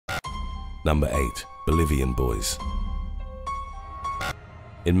Number 8. Bolivian boys.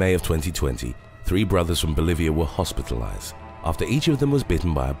 In May of 2020, 3 brothers from Bolivia were hospitalized after each of them was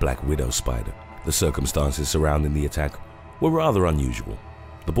bitten by a black widow spider. The circumstances surrounding the attack were rather unusual.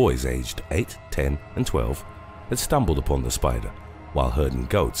 The boys, aged 8, 10, and 12, had stumbled upon the spider while herding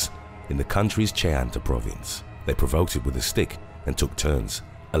goats in the country's Chianta province. They provoked it with a stick and took turns,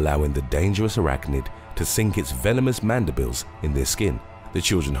 allowing the dangerous arachnid to sink its venomous mandibles in their skin. The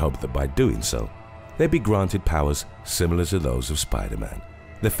children hoped that by doing so, they'd be granted powers similar to those of Spider-Man,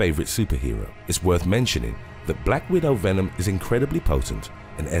 their favorite superhero. It's worth mentioning that black widow venom is incredibly potent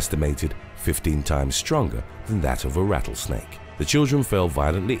and estimated 15 times stronger than that of a rattlesnake. The children fell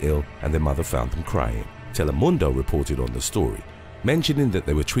violently ill and their mother found them crying. Telemundo reported on the story, mentioning that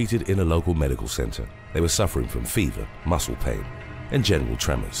they were treated in a local medical center. They were suffering from fever, muscle pain, and general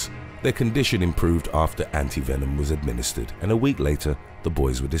tremors. Their condition improved after antivenom was administered, and a week later, the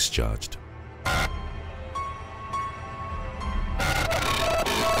boys were discharged.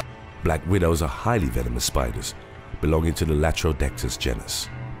 Black widows are highly venomous spiders, belonging to the Latrodectus genus.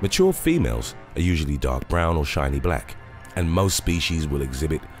 Mature females are usually dark brown or shiny black, and most species will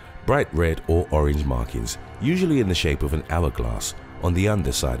exhibit bright red or orange markings, usually in the shape of an hourglass, on the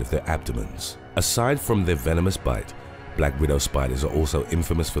underside of their abdomens. Aside from their venomous bite, black widow spiders are also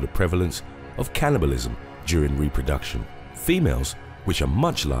infamous for the prevalence of cannibalism during reproduction. Females, which are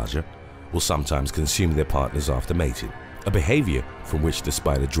much larger, will sometimes consume their partners after mating, a behavior from which the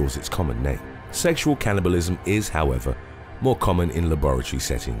spider draws its common name. Sexual cannibalism is, however, more common in laboratory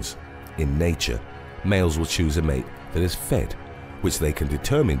settings. In nature, males will choose a mate that is fed, which they can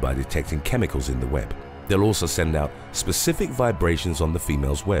determine by detecting chemicals in the web. They'll also send out specific vibrations on the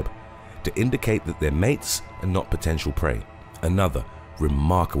female's web to indicate that they're mates and not potential prey. Another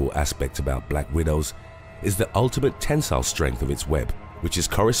remarkable aspect about black widows is the ultimate tensile strength of its web, which is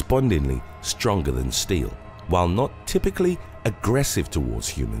correspondingly stronger than steel. While not typically aggressive towards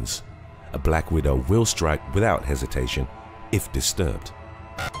humans, a black widow will strike without hesitation if disturbed.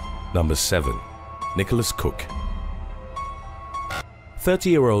 Number 7. Nicholas Cook.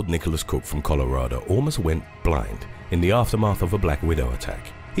 30-year-old Nicholas Cook from Colorado almost went blind in the aftermath of a black widow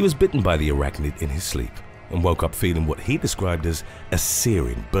attack. He was bitten by the arachnid in his sleep and woke up feeling what he described as a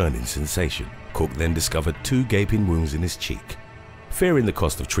searing, burning sensation. Cook then discovered 2 gaping wounds in his cheek. Fearing the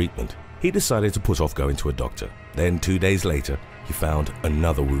cost of treatment, he decided to put off going to a doctor. Then 2 days later, he found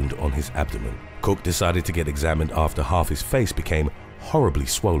another wound on his abdomen. Cook decided to get examined after half his face became horribly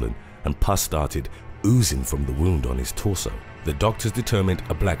swollen and pus started oozing from the wound on his torso. The doctors determined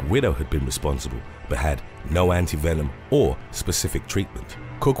a black widow had been responsible, but had no antivenom or specific treatment.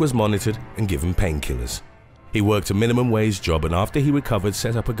 Cook was monitored and given painkillers. He worked a minimum wage job, and after he recovered,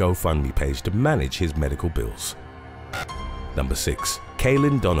 set up a GoFundMe page to manage his medical bills. Number 6.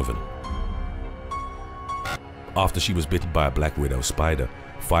 Kaylin Donovan. After she was bitten by a black widow spider,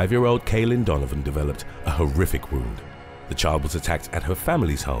 5-year-old Kaylin Donovan developed a horrific wound. The child was attacked at her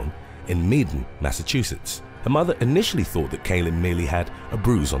family's home in Meaden, Massachusetts. Her mother initially thought that Kaylin merely had a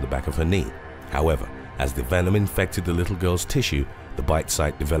bruise on the back of her knee. However, as the venom infected the little girl's tissue, the bite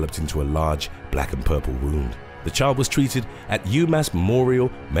site developed into a large black and purple wound. The child was treated at UMass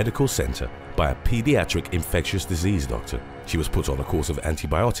Memorial Medical Center by a pediatric infectious disease doctor. She was put on a course of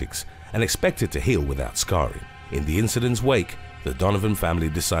antibiotics and expected to heal without scarring. In the incident's wake, the Donovan family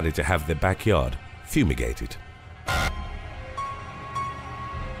decided to have their backyard fumigated.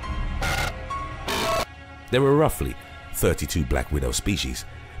 There are roughly 32 black widow species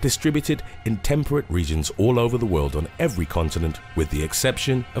distributed in temperate regions all over the world on every continent with the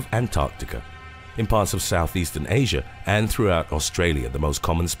exception of Antarctica. In parts of southeastern Asia and throughout Australia, the most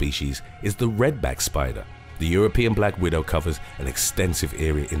common species is the redback spider. The European black widow covers an extensive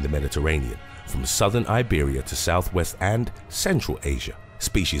area in the Mediterranean, from southern Iberia to southwest and central Asia.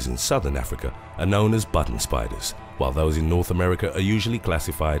 Species in southern Africa are known as button spiders, while those in North America are usually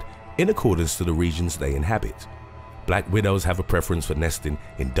classified in accordance to the regions they inhabit. Black widows have a preference for nesting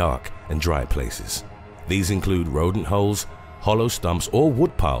in dark and dry places. These include rodent holes, hollow stumps or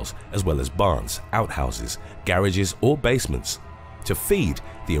wood piles, as well as barns, outhouses, garages or basements. To feed,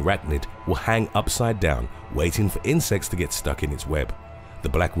 the arachnid will hang upside down, waiting for insects to get stuck in its web. The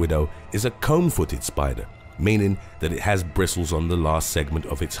black widow is a comb-footed spider, meaning that it has bristles on the last segment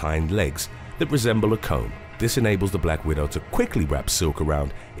of its hind legs that resemble a comb. This enables the black widow to quickly wrap silk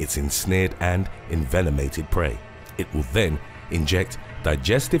around its ensnared and envenomated prey. It will then inject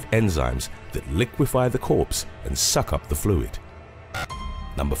digestive enzymes that liquefy the corpse and suck up the fluid.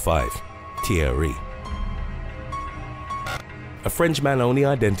 Number 5. Thierry. A French man only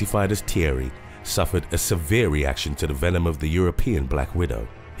identified as Thierry suffered a severe reaction to the venom of the European black widow.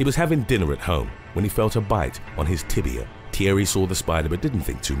 He was having dinner at home when he felt a bite on his tibia. Thierry saw the spider but didn't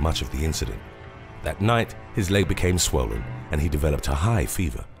think too much of the incident. That night, his leg became swollen and he developed a high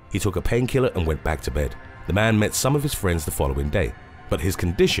fever. He took a painkiller and went back to bed. The man met some of his friends the following day, but his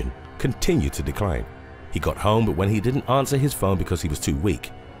condition continued to decline. He got home, but when he didn't answer his phone because he was too weak,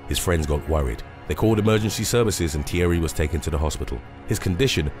 his friends got worried. They called emergency services and Thierry was taken to the hospital. His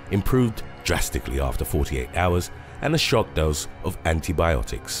condition improved drastically after 48 hours and a shock dose of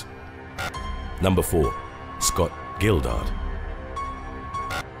antibiotics. Number 4. Scott Gildard.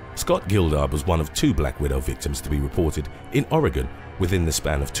 Scott Gildard was one of 2 Black Widow victims to be reported in Oregon within the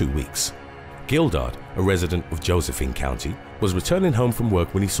span of 2 weeks. Gildard, a resident of Josephine County, was returning home from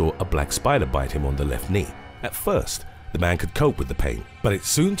work when he saw a black spider bite him on the left knee. At first, the man could cope with the pain, but it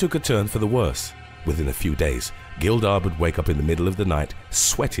soon took a turn for the worse. Within a few days, Gildard would wake up in the middle of the night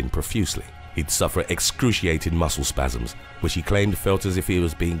sweating profusely. He'd suffer excruciating muscle spasms, which he claimed felt as if he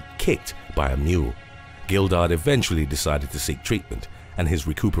was being kicked by a mule. Gildard eventually decided to seek treatment, and his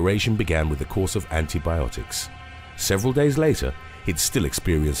recuperation began with a course of antibiotics. Several days later, he'd still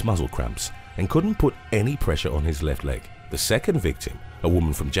experienced muscle cramps and couldn't put any pressure on his left leg. The second victim, a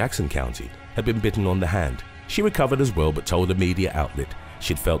woman from Jackson County, had been bitten on the hand. She recovered as well but told a media outlet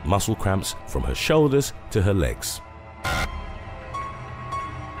she'd felt muscle cramps from her shoulders to her legs.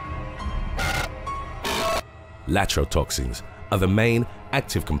 Latrotoxins are the main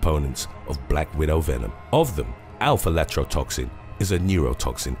active components of Black Widow venom. Of them, alpha-latrotoxin is a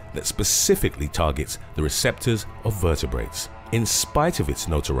neurotoxin that specifically targets the receptors of vertebrates. In spite of its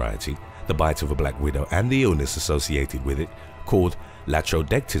notoriety, the bite of a Black Widow and the illness associated with it, called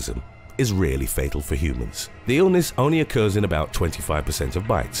latrodectism, is rarely fatal for humans. The illness only occurs in about 25% of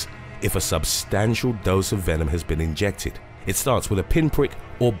bites. If a substantial dose of venom has been injected, it starts with a pinprick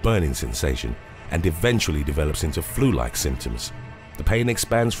or burning sensation and eventually develops into flu-like symptoms. The pain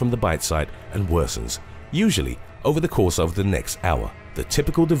expands from the bite site and worsens, usually over the course of the next hour. The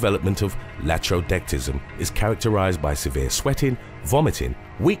typical development of latrodectism is characterized by severe sweating, vomiting,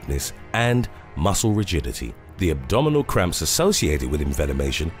 weakness, and muscle rigidity. The abdominal cramps associated with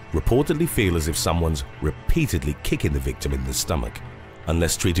envenomation reportedly feel as if someone's repeatedly kicking the victim in the stomach.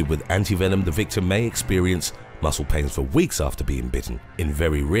 Unless treated with antivenom, the victim may experience muscle pains for weeks after being bitten. In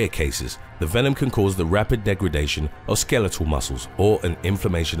very rare cases, the venom can cause the rapid degradation of skeletal muscles or an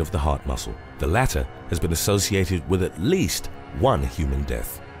inflammation of the heart muscle. The latter has been associated with at least 1 human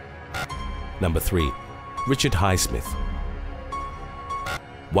death. Number 3. Richard Highsmith.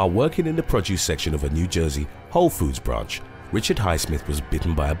 While working in the produce section of a New Jersey Whole Foods branch, Richard Highsmith was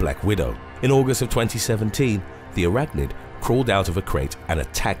bitten by a Black Widow. In August of 2017, the arachnid crawled out of a crate and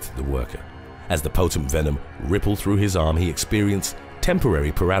attacked the worker. As the potent venom rippled through his arm, he experienced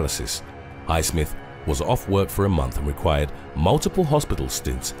temporary paralysis. Highsmith was off work for a month and required multiple hospital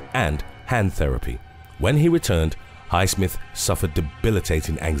stints and hand therapy. When he returned, Highsmith suffered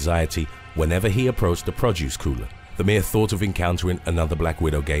debilitating anxiety whenever he approached the produce cooler. The mere thought of encountering another Black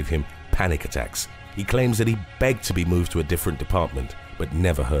Widow gave him panic attacks. He claims that he begged to be moved to a different department, but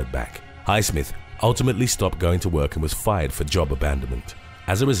never heard back. Highsmith ultimately stopped going to work and was fired for job abandonment.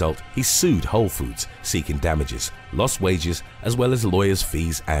 As a result, he sued Whole Foods, seeking damages, lost wages, as well as lawyers'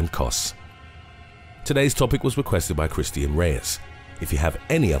 fees and costs. Today's topic was requested by Christian Reyes. If you have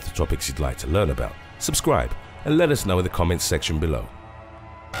any other topics you'd like to learn about, subscribe and let us know in the comments section below.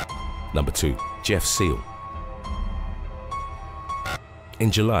 Number 2. Jeff Seal. In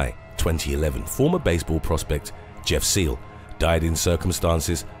July 2011, former baseball prospect Jeff Seal died in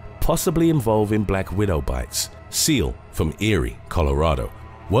circumstances possibly involving Black Widow bites. Seal, from Erie, Colorado,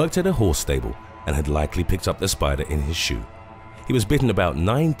 worked at a horse stable and had likely picked up the spider in his shoe. He was bitten about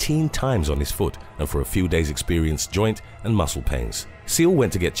 19 times on his foot and for a few days experienced joint and muscle pains. Seal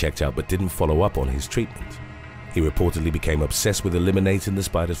went to get checked out but didn't follow up on his treatment. He reportedly became obsessed with eliminating the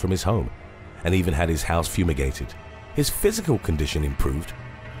spiders from his home and even had his house fumigated. His physical condition improved,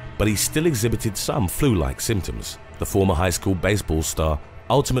 but he still exhibited some flu-like symptoms. The former high school baseball star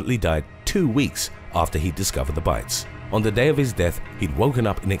ultimately died 2 weeks after he discovered the bites. On the day of his death, he'd woken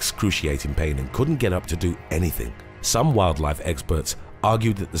up in excruciating pain and couldn't get up to do anything. Some wildlife experts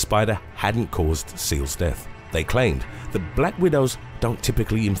argued that the spider hadn't caused Seal's death. They claimed that Black Widows don't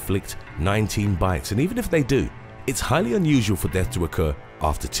typically inflict 19 bites, and even if they do, it's highly unusual for death to occur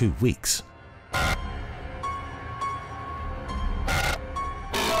after 2 weeks.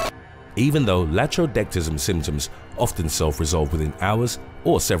 Even though latrodectism symptoms often self-resolve within hours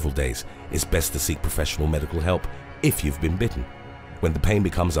or several days, it's best to seek professional medical help if you've been bitten. When the pain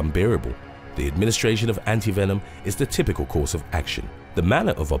becomes unbearable, the administration of antivenom is the typical course of action. The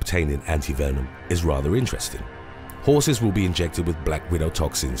manner of obtaining antivenom is rather interesting. horses will be injected with black widow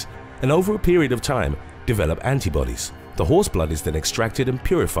toxins and over a period of time develop antibodies. The horse blood is then extracted and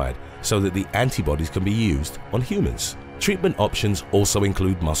purified so that the antibodies can be used on humans. Treatment options also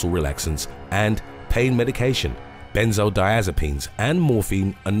include muscle relaxants and pain medication. Benzodiazepines and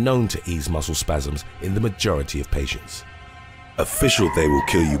morphine are known to ease muscle spasms in the majority of patients. Official They Will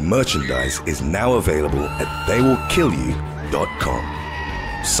Kill You merchandise is now available at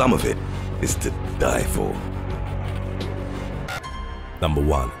theywillkillyou.com. Some of it is to die for. Number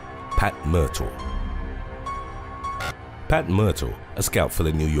 1. Pat Myrtle. Pat Myrtle, a scout for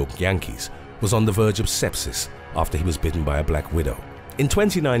the New York Yankees, was on the verge of sepsis after he was bitten by a black widow. In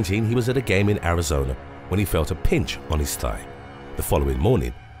 2019, he was at a game in Arizona when he felt a pinch on his thigh. The following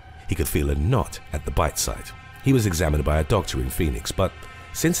morning, he could feel a knot at the bite site. He was examined by a doctor in Phoenix, but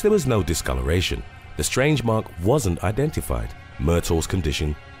since there was no discoloration, the strange mark wasn't identified. Myrtle's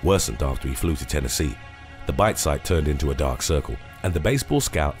condition worsened after he flew to Tennessee. The bite site turned into a dark circle, and the baseball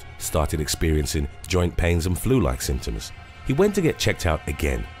scout started experiencing joint pains and flu-like symptoms. He went to get checked out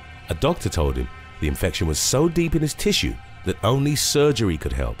again. A doctor told him the infection was so deep in his tissue that only surgery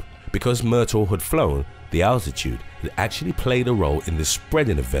could help. Because Myrtle had flown, the altitude had actually played a role in the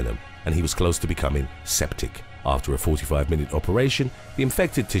spreading of venom, and he was close to becoming septic. After a 45-minute operation, the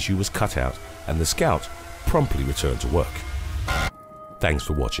infected tissue was cut out, and the scout promptly returned to work. Thanks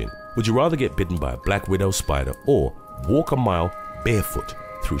for watching. Would you rather get bitten by a black widow spider or walk a mile barefoot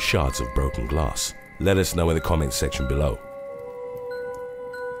through shards of broken glass? Let us know in the comments section below.